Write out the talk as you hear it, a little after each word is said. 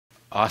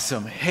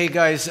Awesome. Hey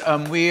guys,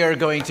 we are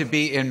going to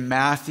be in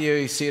Matthew.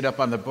 You see it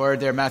up on the board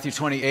there, Matthew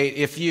 28.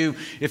 If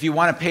you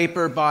want a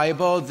paper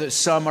Bible,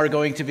 some are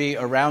going to be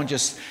around.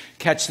 Just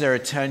catch their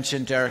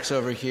attention. Derek's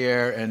over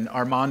here, and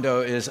Armando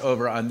is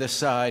over on this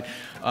side.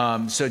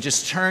 So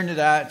just turn to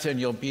that, and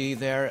you'll be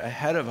there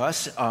ahead of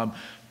us.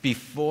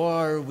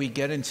 Before we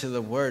get into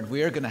the Word,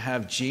 we are going to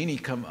have Jeannie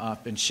come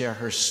up and share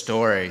her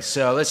story.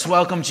 So let's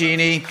welcome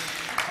Jeannie.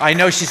 I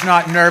know she's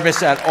not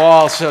nervous at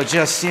all, so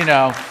just,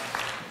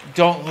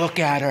 don't look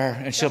at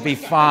her and she'll be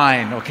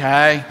fine,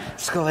 okay?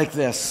 Let's go like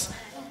this.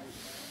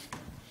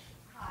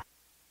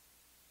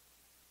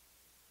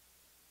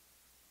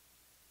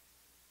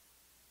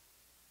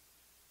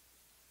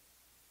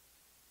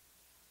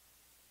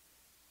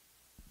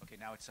 Okay,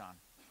 now it's on.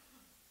 Okay,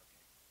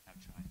 now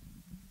try.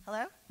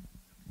 Hello?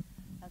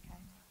 Okay.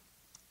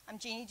 I'm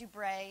Jeannie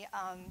Dubray.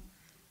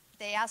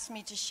 They asked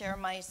me to share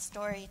my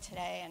story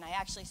today, and I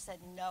actually said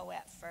no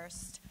at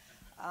first.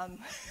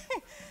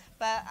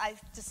 But I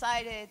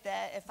decided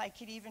that if I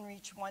could even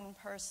reach one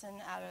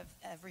person out of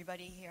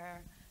everybody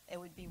here, it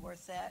would be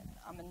worth it.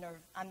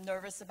 I'm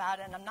nervous about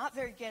it, and I'm not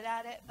very good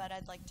at it, but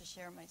I'd like to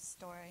share my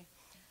story.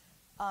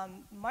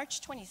 March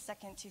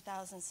 22nd,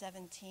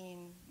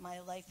 2017,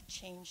 my life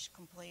changed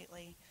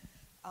completely.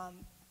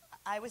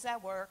 I was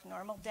at work,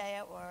 normal day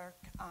at work.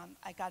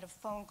 I got a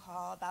phone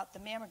call about the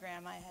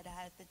mammogram I had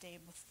had the day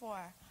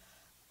before.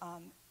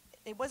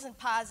 It wasn't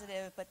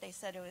positive, but they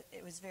said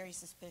it was very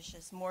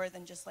suspicious, more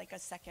than just like a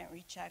second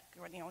recheck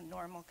or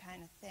normal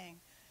kind of thing.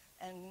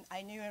 And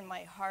I knew in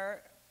my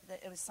heart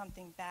that it was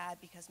something bad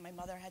because my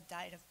mother had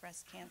died of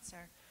breast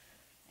cancer,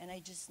 and I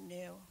just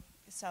knew.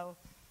 So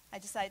I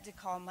decided to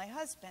call my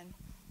husband.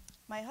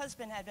 My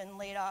husband had been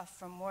laid off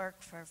from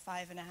work for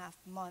 5.5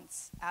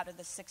 months out of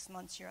the 6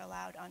 months you're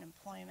allowed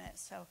unemployment.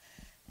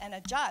 And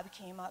a job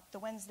came up the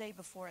Wednesday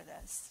before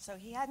this. So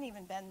he hadn't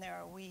even been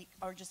there a week,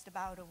 or just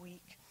about a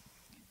week.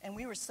 And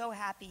we were so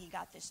happy he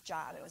got this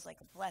job. It was like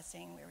a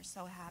blessing. We were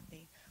so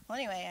happy. Well,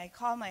 anyway, I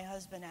called my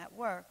husband at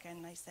work,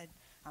 and I said,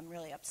 I'm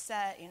really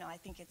upset. I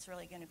think it's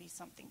really going to be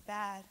something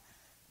bad.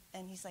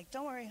 And he's like,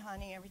 don't worry,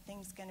 honey.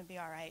 Everything's going to be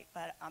all right.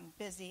 But I'm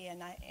busy,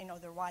 and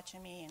they're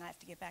watching me, and I have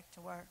to get back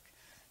to work.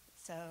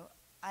 So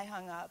I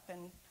hung up,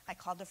 and I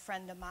called a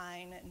friend of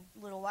mine. And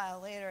a little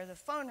while later, the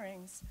phone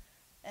rings,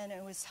 and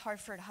it was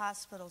Hartford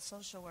Hospital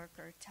social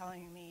worker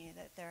telling me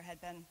that there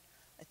had been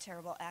a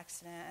terrible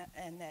accident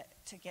and that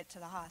to get to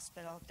the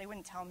hospital. They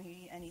wouldn't tell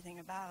me anything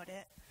about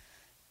it.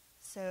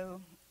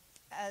 So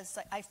as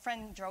my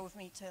friend drove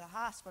me to the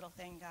hospital,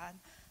 thank God.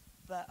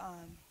 But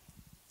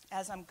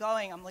as I'm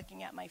going, I'm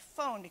looking at my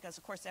phone because,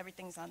 of course,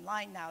 everything's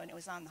online now, and it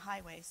was on the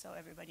highway, so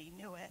everybody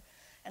knew it.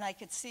 And I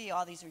could see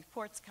all these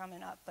reports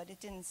coming up, but it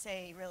didn't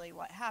say really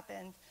what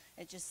happened.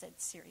 It just said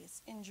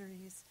serious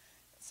injuries.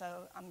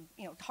 So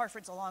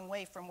Hartford's a long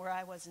way from where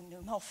I was in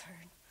New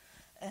Milford.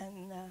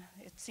 And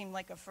it seemed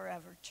like a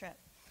forever trip.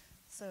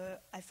 So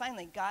I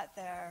finally got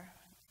there,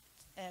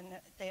 and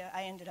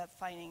I ended up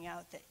finding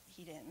out that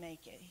he didn't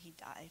make it. He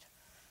died.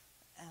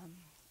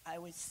 I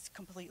was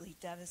completely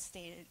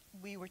devastated.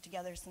 We were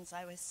together since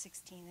I was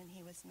 16 and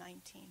he was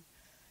 19.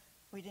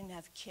 We didn't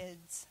have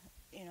kids,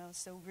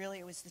 so really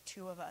it was the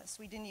two of us.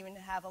 We didn't even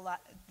have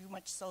do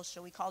much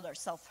social. We called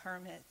ourselves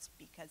hermits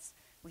because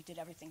we did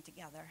everything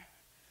together.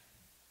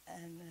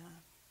 And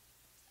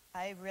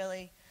I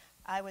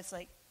was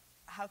like,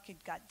 how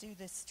could God do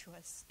this to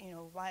us?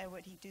 Why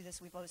would he do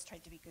this? We've always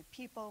tried to be good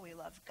people. We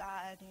love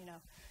God.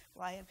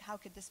 How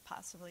could this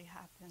possibly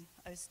happen?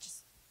 I was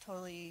just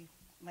totally,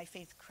 my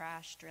faith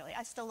crashed, really.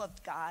 I still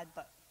loved God,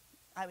 but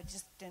I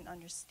just didn't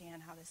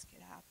understand how this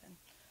could happen.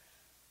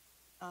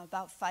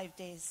 About 5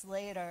 days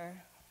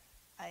later,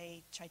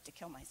 I tried to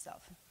kill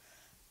myself.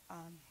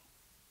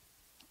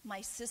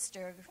 My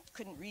sister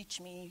couldn't reach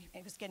me.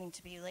 It was getting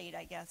to be late,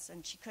 I guess,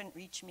 and she couldn't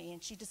reach me,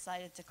 and she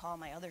decided to call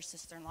my other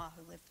sister-in-law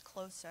who lived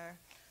closer,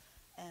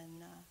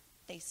 and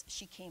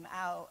she came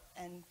out,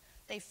 and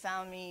they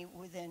found me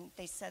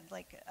they said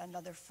like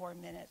another 4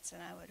 minutes,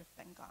 and I would have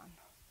been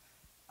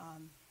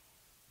gone.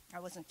 I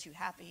wasn't too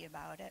happy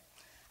about it.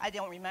 I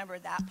don't remember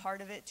that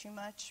part of it too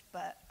much,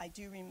 but I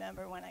do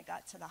remember when I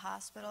got to the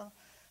hospital,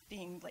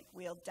 being like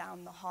wheeled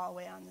down the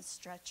hallway on the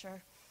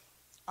stretcher.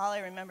 All I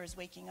remember is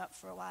waking up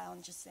for a while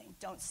and just saying,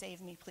 don't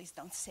save me, please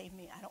don't save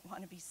me. I don't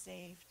want to be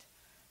saved.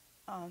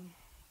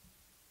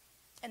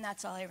 And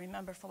that's all I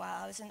remember for a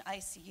while. I was in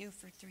ICU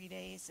for 3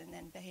 days and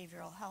then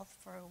behavioral health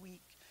for a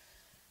week.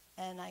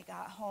 And I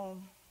got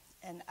home,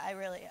 and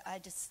I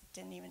just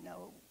didn't even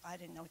know, I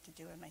didn't know what to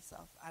do with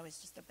myself. I was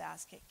just a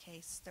basket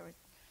case.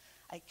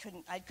 I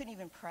couldn't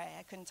even pray.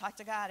 I couldn't talk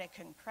to God. I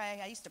couldn't pray.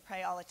 I used to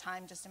pray all the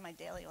time just in my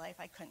daily life.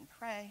 I couldn't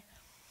pray.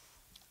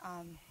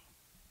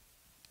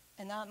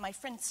 And my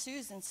friend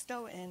Susan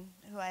Stoughton,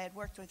 who I had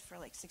worked with for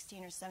like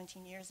 16 or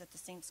 17 years at the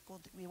same school,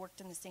 we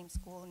worked in the same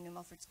school in New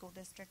Milford School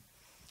District.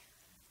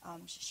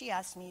 She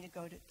asked me to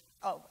go to,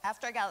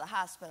 after I got out of the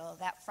hospital,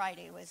 that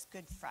Friday was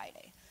Good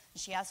Friday.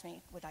 And she asked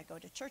me, would I go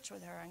to church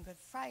with her on Good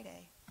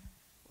Friday?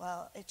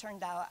 Well, it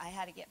turned out I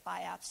had to get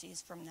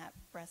biopsies from that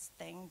breast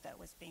thing that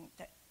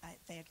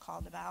they had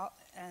called about,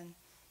 and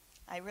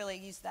I really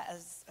used that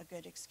as a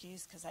good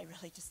excuse because I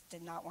really just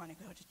did not want to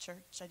go to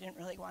church. I didn't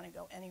really want to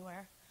go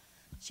anywhere.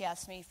 She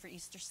asked me for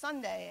Easter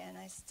Sunday, and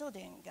I still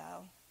didn't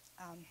go.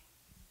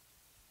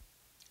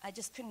 I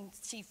just couldn't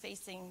see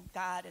facing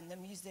God and the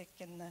music,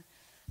 and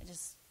I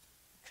just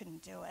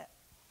couldn't do it.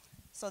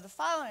 So the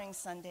following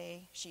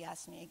Sunday, she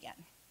asked me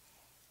again.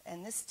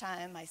 And this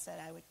time I said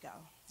I would go.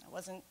 I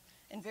wasn't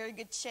in very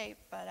good shape,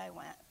 but I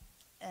went.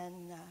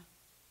 And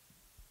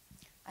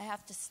I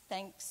have to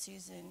thank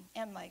Susan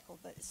and Michael,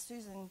 but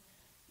Susan,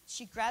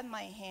 she grabbed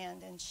my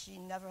hand and she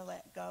never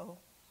let go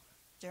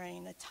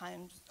during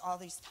all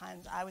these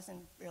times. I was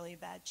in really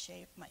bad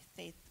shape. My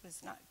faith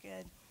was not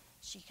good.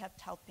 She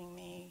kept helping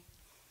me,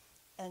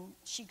 and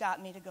she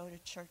got me to go to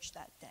church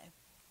that day.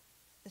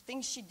 The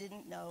thing she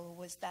didn't know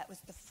was that was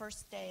the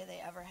first day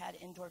they ever had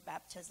indoor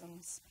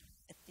baptisms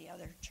at the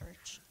other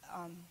church.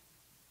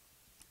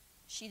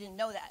 She didn't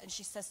know that, and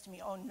she says to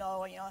me, "Oh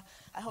no,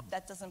 I hope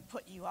that doesn't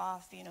put you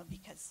off,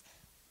 because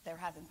they're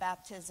having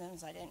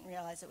baptisms. I didn't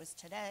realize it was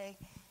today."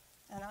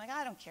 And I'm like,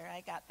 "I don't care.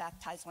 I got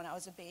baptized when I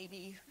was a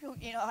baby.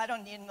 I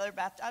don't need another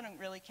baptism. I don't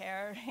really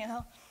care,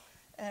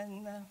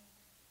 And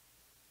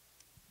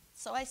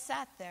so I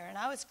sat there, and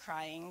I was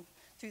crying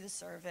through the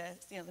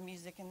service, the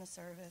music in the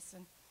service.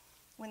 And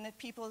when the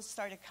people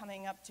started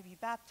coming up to be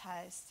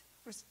baptized,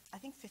 there was, I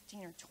think,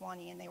 15 or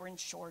 20, and they were in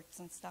shorts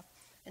and stuff.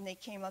 And they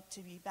came up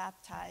to be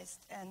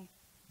baptized, and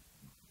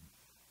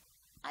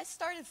I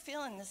started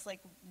feeling this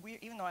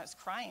weird, even though I was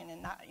crying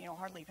and not,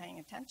 hardly paying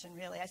attention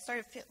really. I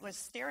was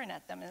staring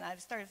at them, and I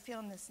started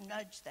feeling this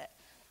nudge that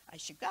I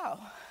should go.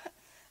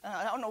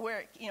 I don't know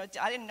where,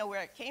 I didn't know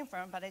where it came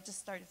from, but I just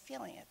started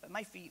feeling it. But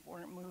my feet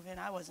weren't moving.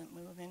 I wasn't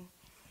moving.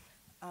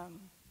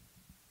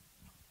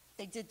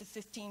 They did the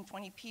 15,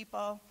 20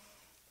 people,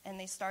 and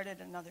they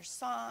started another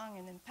song,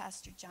 and then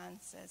Pastor John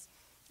says,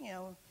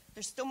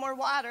 there's still more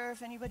water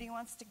if anybody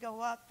wants to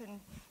go up, and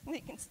they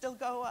can still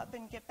go up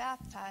and get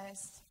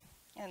baptized.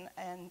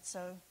 And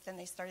so then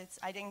they started,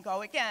 I didn't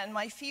go again.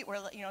 My feet were,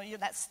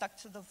 that stuck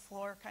to the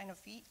floor kind of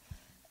feet.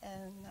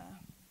 And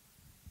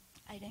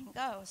I didn't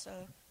go. So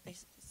they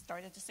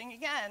started to sing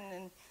again.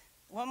 And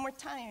one more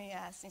time he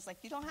asked. And he's like,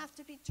 "You don't have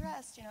to be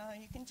dressed,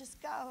 you can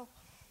just go."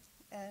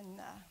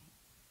 And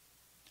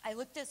I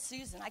looked at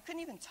Susan. I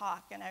couldn't even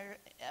talk. And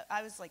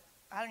I was like,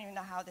 I don't even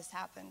know how this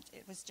happened.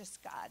 It was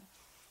just God.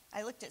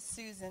 I looked at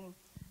Susan,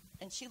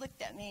 and she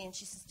looked at me, and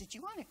she says, "Did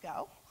you want to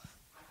go?"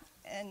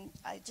 And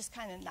I just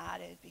kind of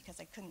nodded because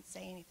I couldn't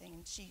say anything.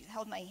 And she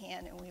held my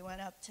hand, and we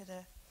went up to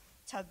the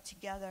tub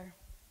together.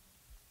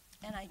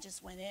 And I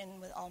just went in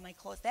with all my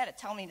clothes. They had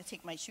to tell me to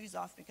take my shoes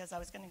off because I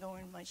was going to go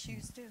in my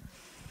shoes too.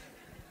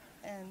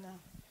 And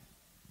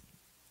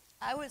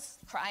I was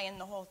crying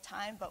the whole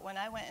time, but when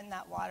I went in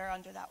that water,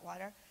 under that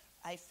water,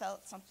 I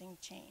felt something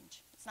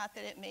change. It's not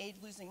that it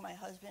made losing my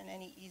husband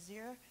any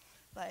easier,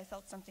 but I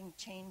felt something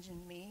change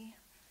in me.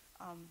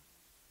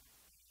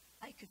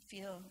 I could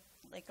feel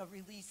like a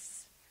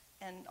release,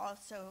 and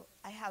also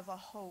I have a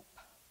hope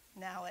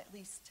now, at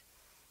least,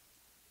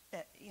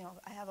 that,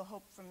 I have a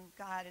hope from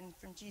God and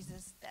from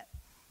Jesus that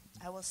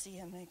I will see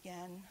him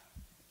again,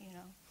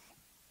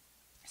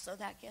 So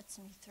that gets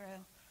me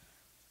through.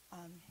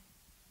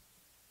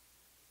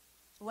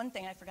 One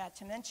thing I forgot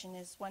to mention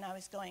is when I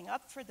was going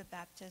up for the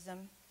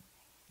baptism,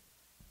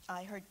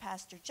 I heard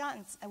Pastor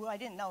John, I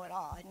didn't know at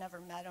all. I'd never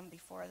met him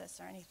before this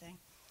or anything.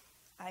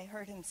 I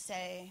heard him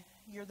say,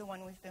 "You're the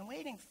one we've been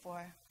waiting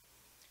for."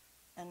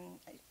 And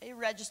it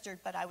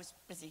registered, but I was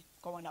busy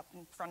going up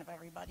in front of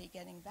everybody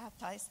getting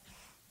baptized,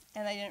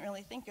 and I didn't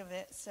really think of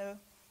it. So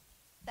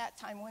that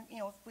time, when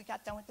we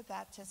got done with the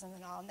baptism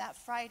and all, and that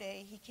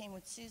Friday, he came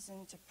with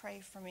Susan to pray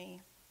for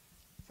me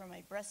for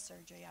my breast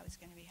surgery I was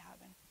going to be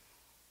having.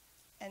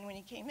 And when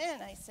he came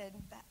in, I said,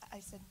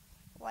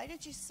 "Why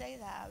did you say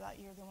that about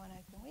you're the one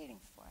I've been waiting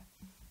for?"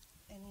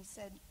 And he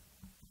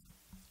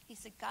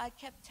said, God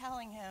kept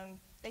telling him,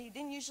 they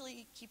didn't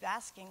usually keep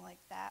asking like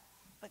that,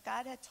 but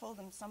God had told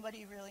him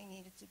somebody really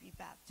needed to be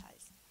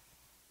baptized.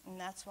 And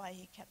that's why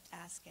he kept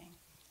asking.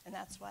 And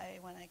that's why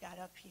when I got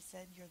up, he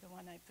said, "You're the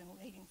one I've been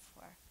waiting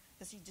for."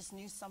 Because he just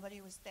knew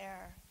somebody was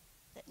there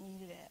that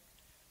needed it.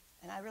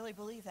 And I really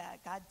believe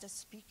that. God does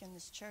speak in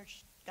this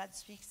church. God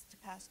speaks to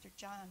Pastor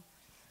John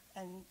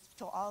and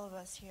to all of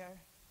us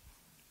here.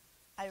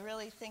 I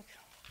really think...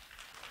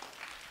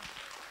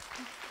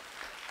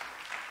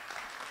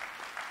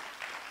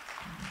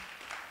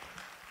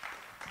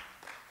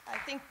 I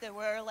think that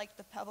we're like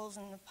the pebbles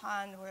in the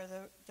pond where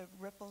the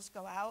ripples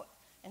go out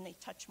and they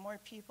touch more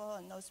people,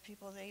 and those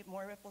people,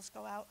 more ripples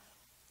go out.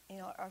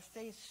 Our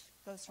faith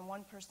goes from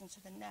one person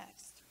to the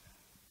next.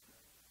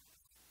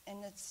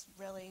 And it's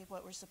really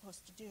what we're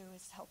supposed to do,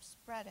 is help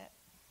spread it.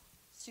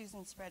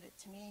 Susan spread it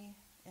to me,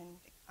 and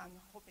I'm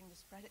hoping to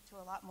spread it to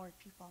a lot more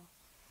people.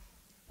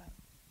 But